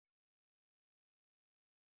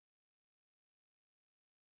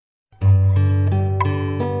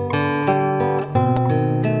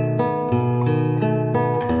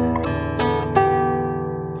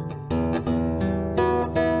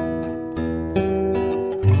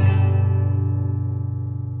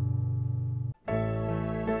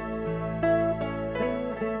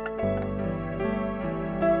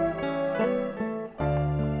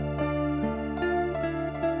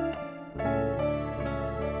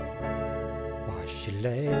while she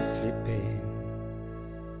lay sleeping.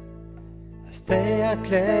 I stay out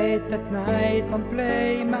late at night and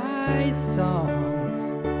play my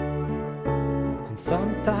songs, and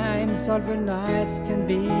sometimes all the nights can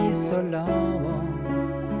be so long.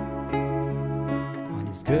 And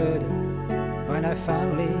it's good when I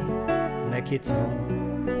finally make it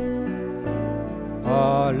home,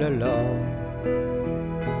 all alone,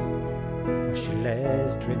 while she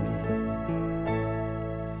lays dreaming.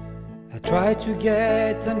 I try to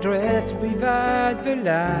get undressed without the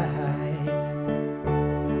light,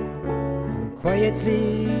 and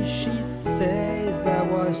quietly she says I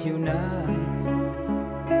was unite.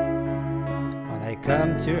 And I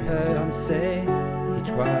come to her and say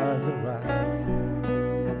it was alright.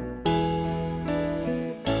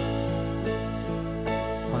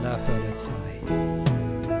 And I hold her tight,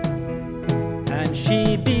 and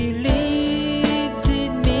she believes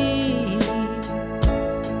in me.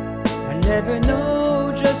 I never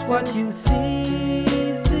know just what you see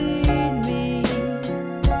in me.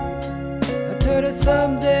 I told her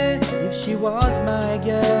someday if she was my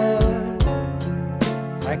girl,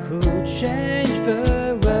 I could change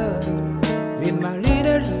the world with my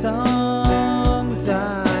little songs.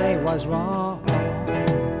 I was wrong,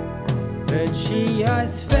 but she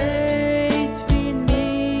has faith in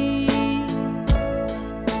me,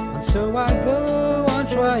 and so I go on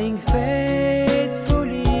trying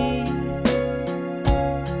faithfully.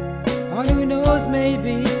 And who knows,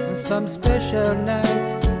 maybe on some special night,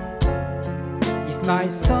 if my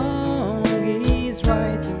song is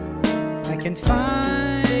right, I can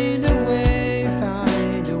find a way,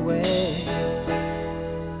 find a way.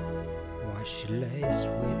 While she lays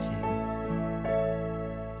waiting,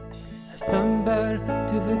 I stumble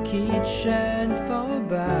to the kitchen for a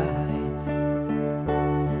bite,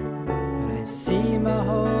 and I see my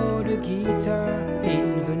hold a guitar in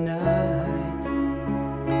the night,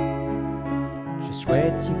 just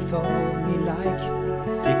waiting for me like a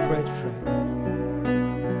secret friend.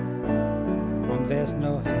 And there's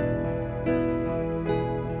no hand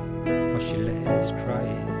while she lays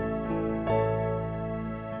crying.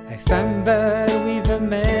 I fumble with a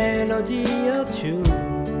melody or two,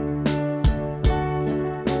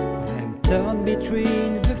 torn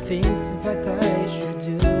between the things that I should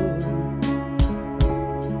do.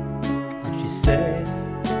 And she says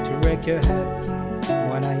to wake her up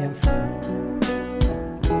when I am through.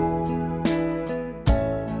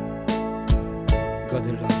 God,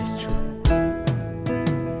 the love is true,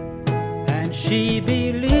 and she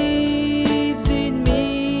believes in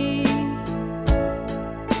me.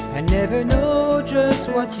 I never know just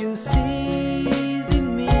what you see in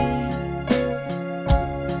me.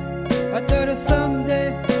 I told her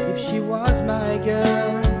someday if she was my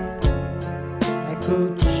girl, I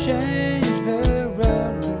could change the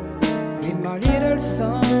world with my little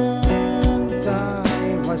songs.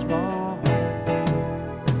 I was wrong,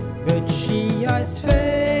 but she has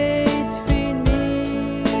faith in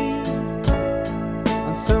me,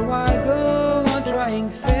 and so I go on trying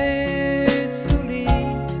faithfully.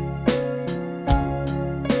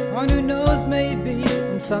 And who knows, maybe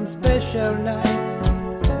on some special night,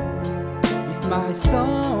 my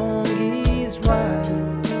song is right,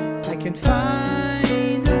 I can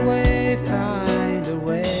find a way, find